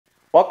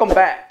Welcome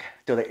back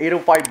to the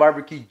 805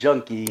 Barbecue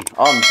Junkie.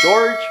 I'm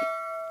George,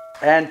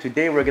 and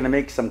today we're gonna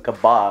make some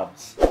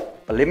kebabs,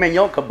 filet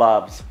mignon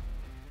kebabs.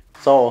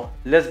 So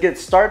let's get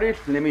started.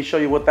 Let me show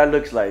you what that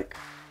looks like.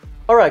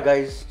 All right,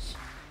 guys,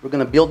 we're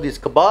gonna build these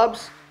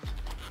kebabs.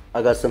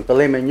 I got some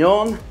filet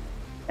mignon,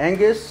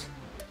 Angus.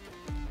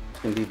 It's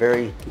gonna be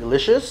very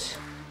delicious.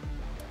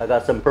 I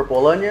got some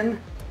purple onion.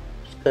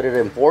 Just cut it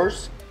in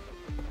fours.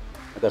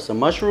 I got some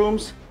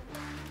mushrooms.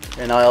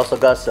 And I also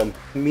got some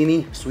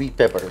mini sweet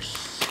peppers.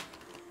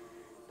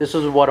 This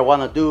is what I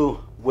want to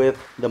do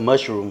with the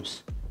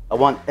mushrooms. I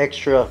want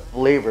extra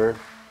flavor.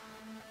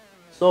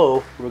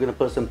 So we're going to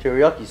put some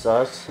teriyaki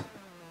sauce.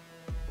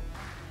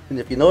 And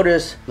if you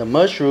notice, the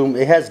mushroom,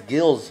 it has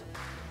gills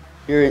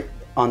here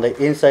on the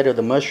inside of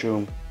the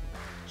mushroom.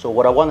 So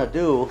what I want to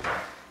do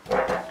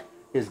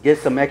is get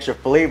some extra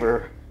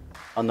flavor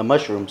on the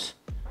mushrooms.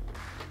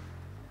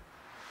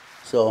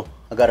 So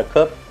I got a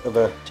cup of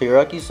a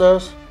teriyaki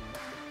sauce.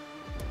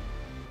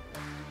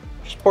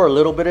 Just pour a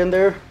little bit in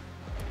there,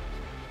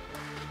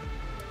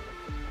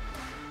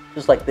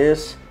 just like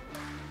this.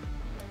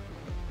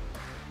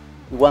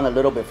 You want a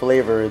little bit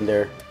flavor in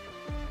there,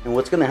 and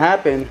what's going to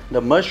happen, the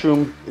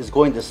mushroom is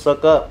going to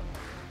suck up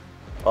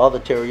all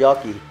the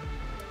teriyaki.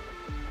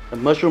 The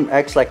mushroom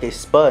acts like a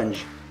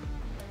sponge.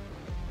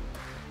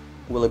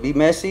 Will it be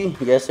messy?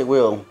 Yes, it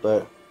will,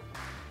 but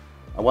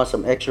I want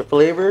some extra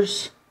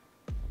flavors.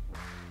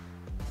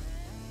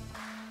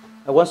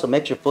 I want some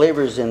extra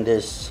flavors in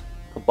this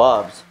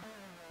kebabs.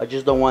 I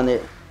just don't want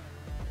it,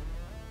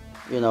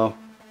 you know,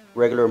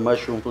 regular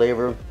mushroom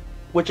flavor,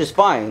 which is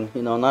fine,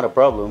 you know, not a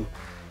problem.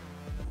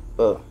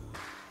 But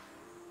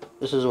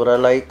this is what I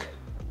like.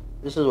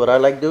 This is what I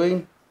like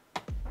doing.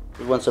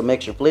 Just want some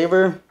extra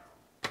flavor.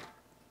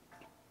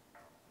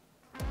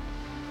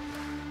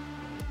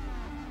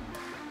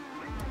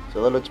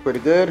 So that looks pretty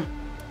good.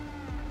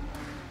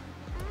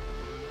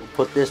 We'll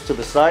put this to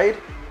the side.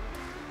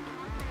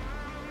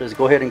 Let's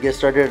go ahead and get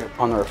started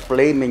on our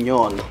filet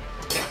mignon.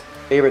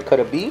 Favorite cut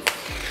of beef.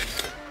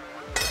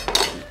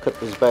 Cut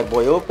this bad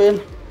boy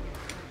open.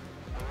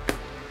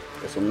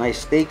 Got some nice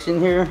steaks in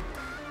here.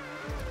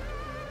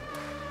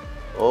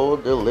 Oh,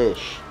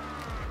 delish.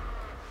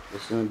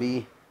 This is gonna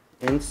be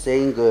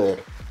insane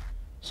good.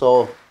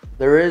 So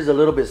there is a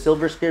little bit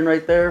silver skin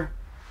right there,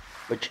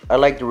 which I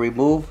like to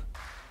remove.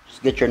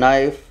 Just get your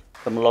knife,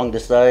 come along the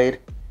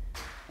side,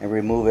 and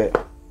remove it.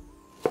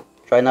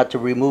 Try not to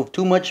remove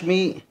too much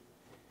meat,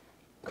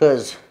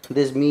 because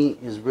this meat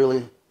is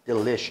really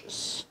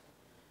delicious.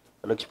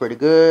 It looks pretty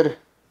good.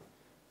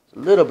 A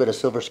little bit of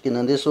silver skin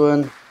on this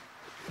one.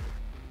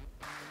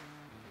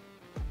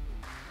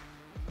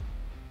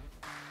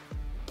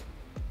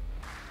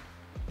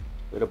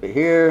 A little bit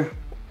here.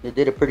 They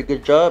did a pretty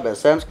good job at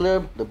Sam's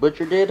Club. The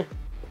butcher did.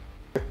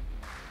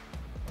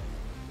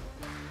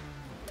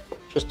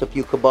 Just a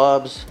few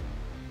kebabs.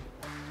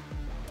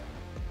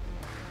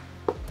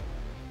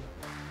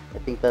 I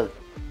think that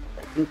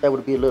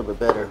would be a little bit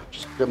better.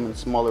 Just put them in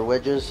smaller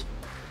wedges.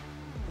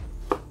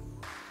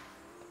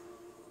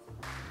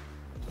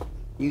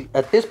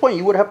 At this point,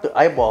 you would have to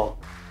eyeball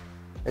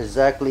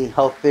exactly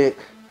how thick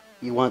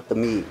you want the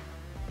meat.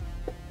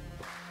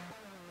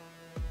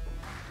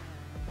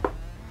 And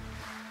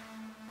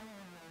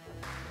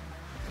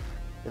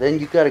then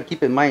you got to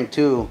keep in mind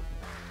too,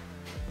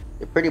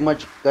 it pretty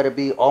much got to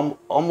be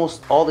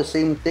almost all the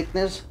same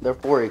thickness,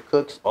 therefore it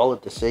cooks all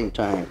at the same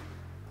time.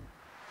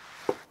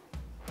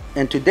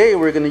 And today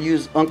we're going to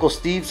use Uncle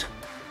Steve's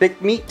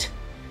thick meat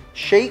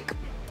shake.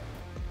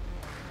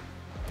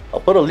 I'll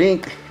put a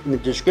link in the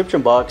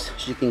description box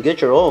so you can get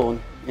your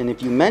own. And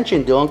if you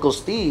mention to Uncle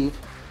Steve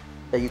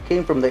that you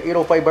came from the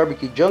 805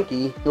 Barbecue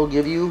Junkie, he'll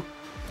give you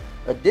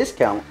a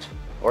discount,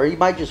 or he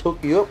might just hook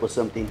you up with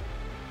something.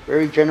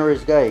 Very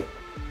generous guy.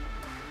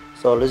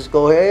 So let's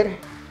go ahead,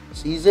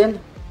 season.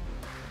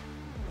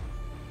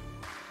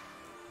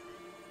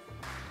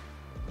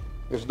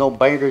 There's no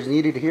binders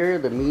needed here.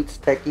 The meat's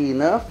tacky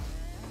enough.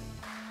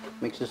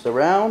 Mix this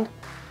around.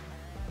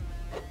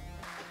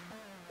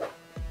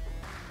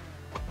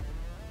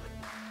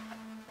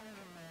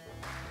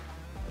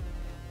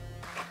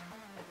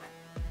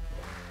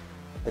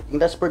 I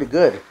think that's pretty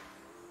good,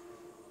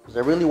 because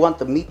I really want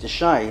the meat to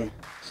shine.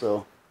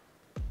 So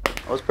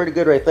that was pretty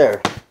good right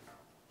there.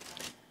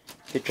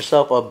 Get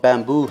yourself a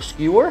bamboo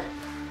skewer.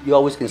 You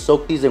always can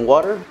soak these in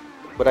water,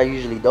 but I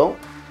usually don't,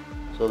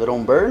 so they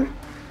don't burn.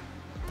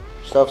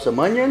 Yourself some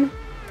onion.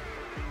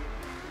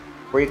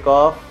 Break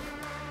off.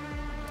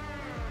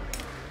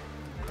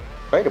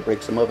 Try to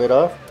break some of it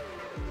off.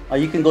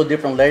 You can go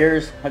different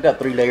layers. I got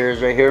 3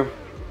 layers right here.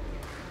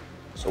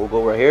 So we'll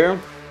go right here.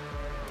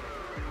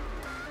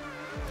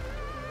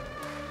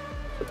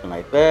 Something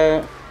like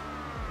that.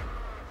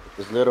 Put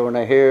this little one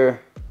right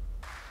here.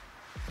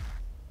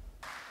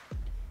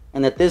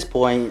 And at this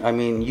point, I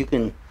mean, you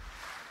can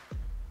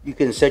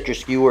set your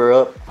skewer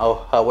up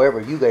however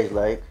you guys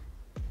like.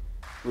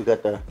 We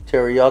got the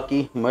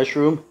teriyaki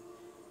mushroom.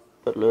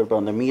 Put a little bit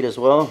on the meat as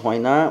well. Why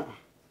not?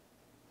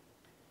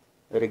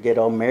 Let it get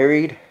all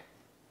married.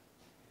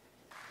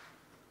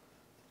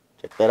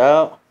 Check that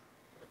out.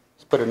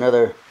 Let's put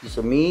another piece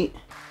of meat.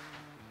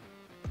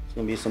 It's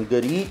gonna be some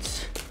good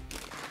eats.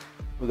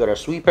 We got our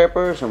sweet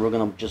peppers, and we're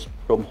gonna just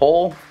put them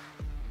whole.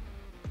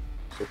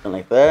 Something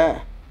like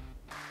that.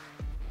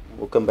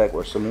 We'll come back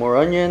with some more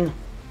onion.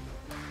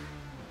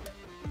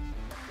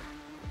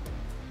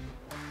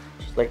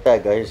 Just like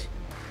that, guys.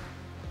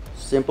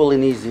 Simple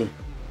and easy.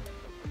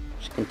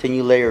 Just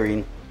continue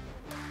layering.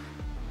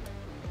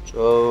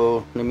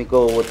 So let me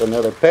go with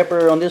another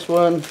pepper on this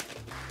one.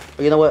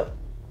 But you know what?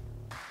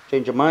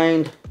 Change your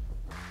mind.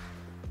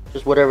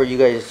 Just whatever you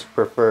guys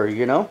prefer,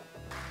 you know?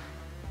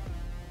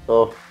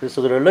 So this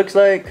is what it looks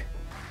like.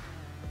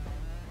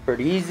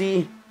 Pretty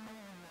easy.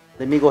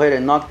 Let me go ahead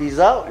and knock these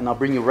out, and I'll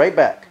bring you right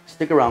back.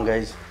 Stick around,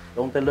 guys.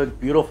 Don't they look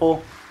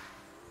beautiful?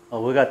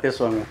 Oh, we got this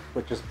one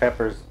with just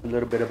peppers, a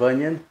little bit of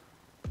onion.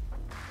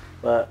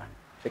 But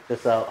check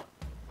this out.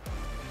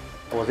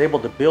 I was able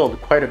to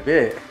build quite a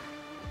bit.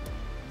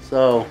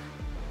 So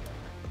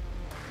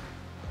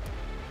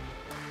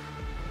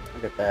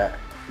look at that.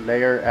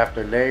 Layer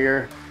after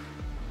layer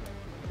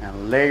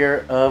and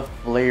layer of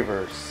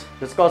flavors.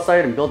 Let's go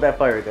outside and build that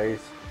fire, guys.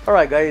 All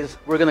right, guys,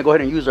 we're gonna go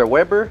ahead and use our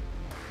Weber.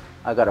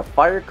 I got a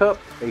fire cup,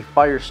 a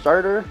fire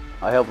starter.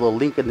 I have a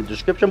link in the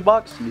description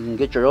box. You can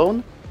get your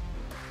own.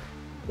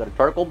 Got a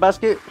charcoal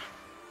basket.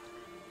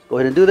 Let's go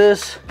ahead and do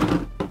this.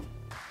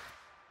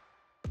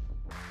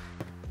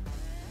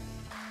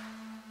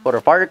 Put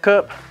our fire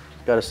cup.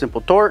 Got a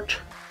simple torch.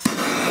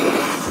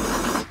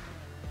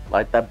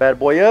 Light that bad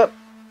boy up.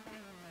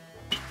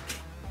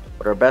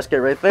 Put our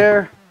basket right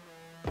there.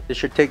 This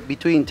should take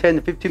between 10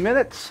 to 15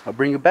 minutes. I'll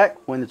bring you back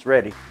when it's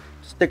ready.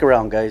 Stick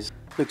around, guys.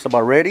 Looks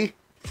about ready.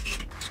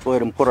 Let's go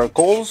ahead and put our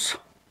coals.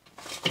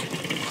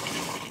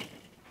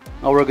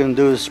 All we're gonna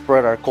do is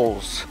spread our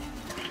coals.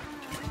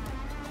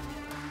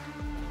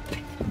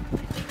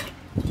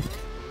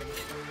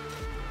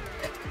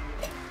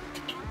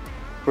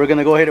 We're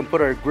gonna go ahead and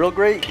put our grill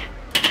grate.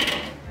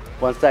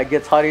 Once that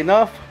gets hot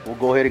enough, we'll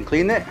go ahead and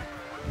clean it.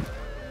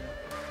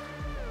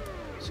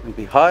 It's gonna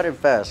be hot and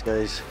fast,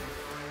 guys.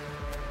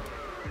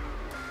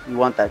 We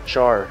want that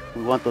char.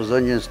 We want those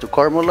onions to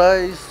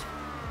caramelize.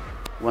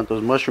 We want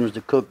those mushrooms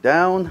to cook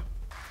down.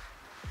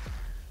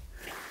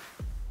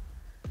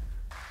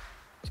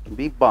 It's gonna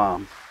be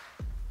bomb.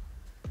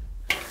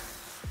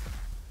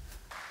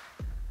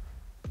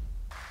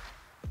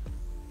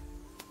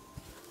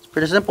 It's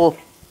pretty simple.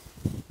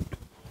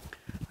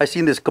 I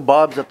seen this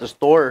kebabs at the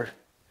store,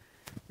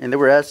 and they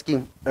were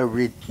asking a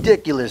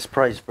ridiculous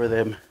price for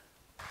them.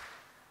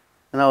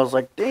 And I was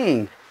like,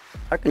 dang,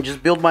 I can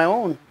just build my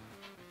own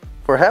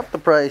for half the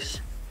price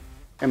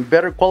and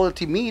better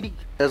quality meat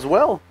as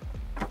well.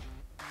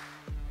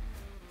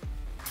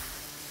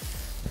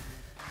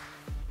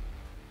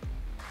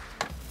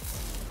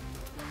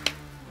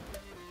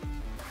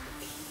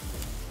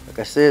 Like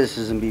I said, this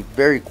is gonna be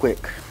very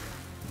quick.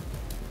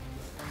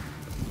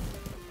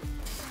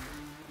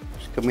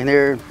 Just come in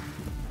here,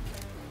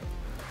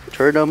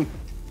 turn them.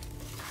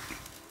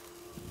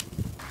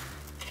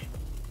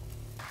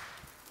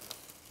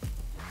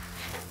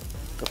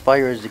 The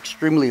fire is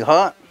extremely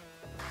hot,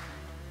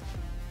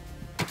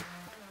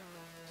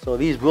 so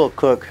these will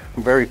cook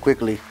very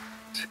quickly.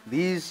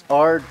 These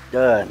are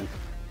done.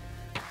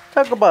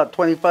 Took about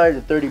 25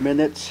 to 30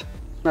 minutes,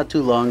 not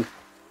too long.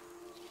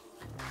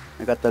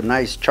 I got the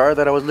nice char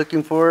that I was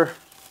looking for.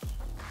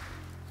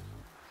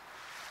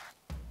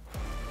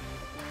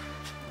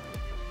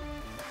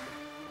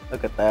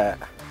 Look at that.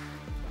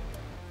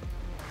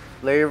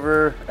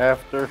 Flavor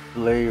after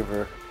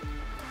flavor.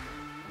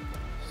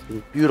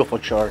 Some beautiful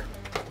char.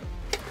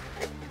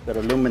 Got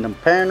aluminum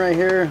pan right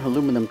here,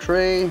 aluminum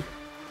tray.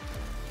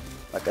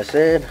 Like I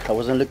said, I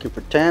wasn't looking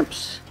for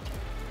temps.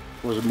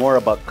 It was more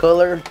about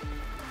color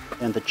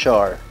and the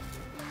char.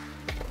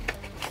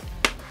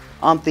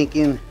 I'm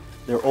thinking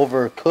they're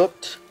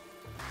overcooked.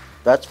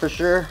 That's for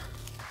sure.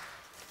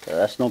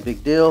 That's no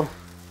big deal.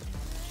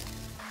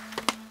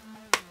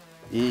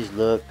 These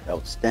look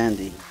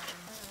outstanding.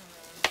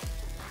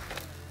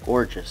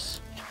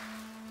 Gorgeous.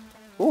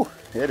 Ooh,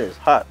 it is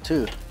hot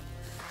too.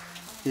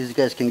 These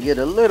guys can get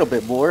a little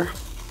bit more.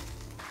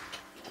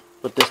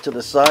 Put this to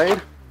the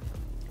side.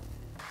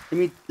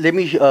 Let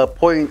me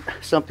point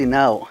something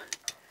out.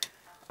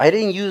 I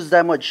didn't use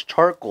that much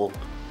charcoal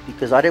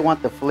because I didn't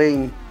want the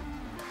flame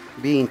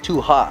being too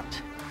hot.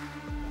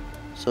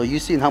 So you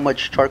seen how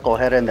much charcoal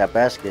I had in that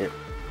basket.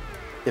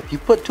 If you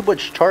put too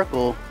much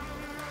charcoal,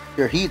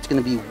 your heat's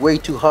gonna be way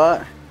too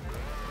hot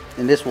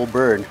and this will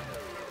burn.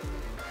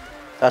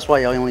 That's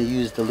why I only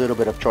used a little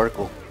bit of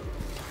charcoal.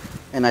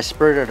 And I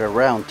spread it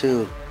around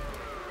too.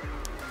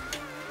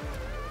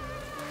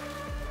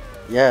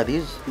 Yeah,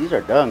 these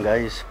are done,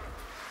 guys.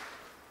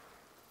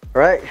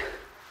 All right,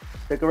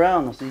 stick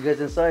around. I'll see you guys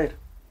inside.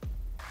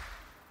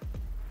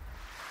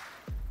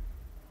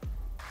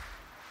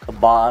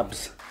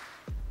 Kebabs.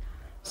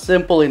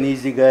 Simple and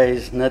easy,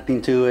 guys.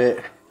 Nothing to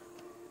it.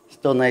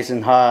 Still nice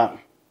and hot.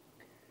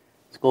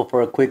 Let's go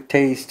for a quick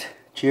taste.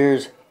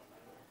 Cheers.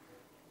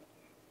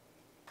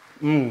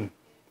 Mmm.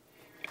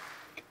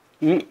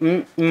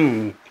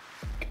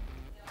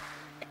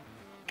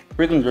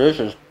 Freaking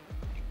delicious.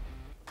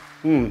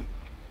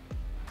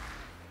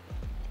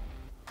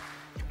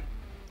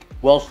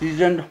 Well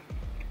seasoned.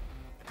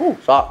 Ooh,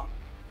 soft.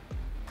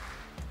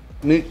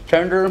 Meat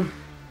tender.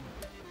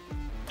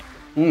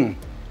 Freaking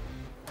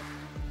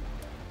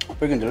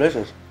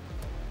delicious.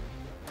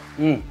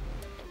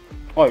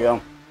 Oh yeah.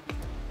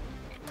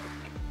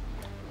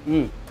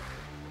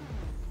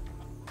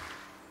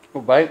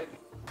 Good bite.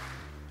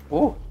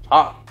 Ooh,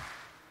 hot.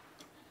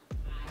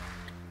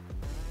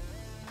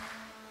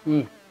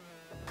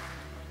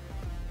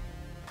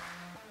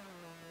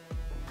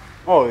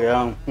 Oh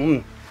yeah.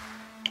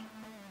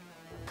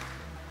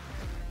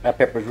 That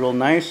pepper's real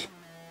nice.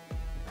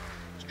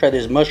 Let's try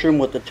this mushroom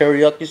with the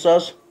teriyaki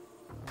sauce.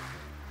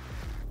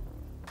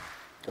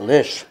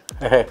 Delish.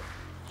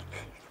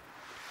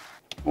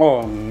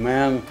 Oh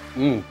man.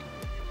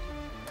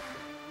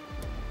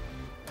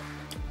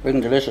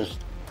 Freaking delicious.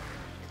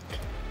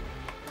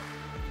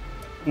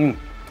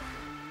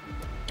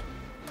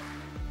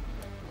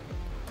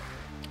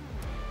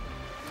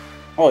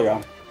 Oh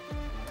yeah.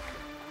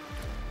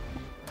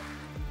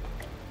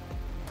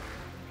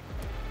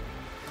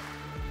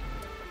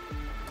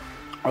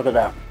 Look at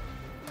that.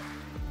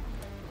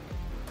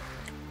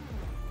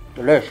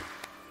 Delish.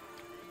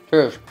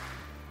 Cheers.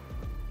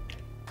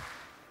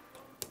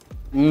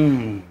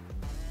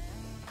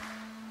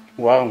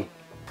 Wow.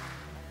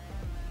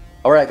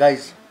 Alright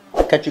guys,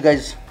 I'll catch you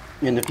guys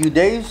in a few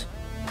days.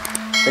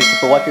 Thank you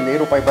for watching the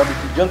 805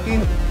 Barbecue Junkie.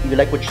 If you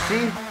like what you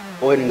see,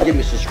 go ahead and give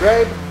me a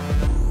subscribe.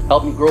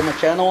 Help me grow my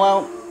channel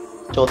out.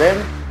 Till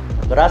then,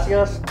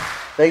 gracias.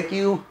 Thank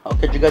you. I'll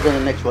catch you guys on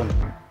the next one.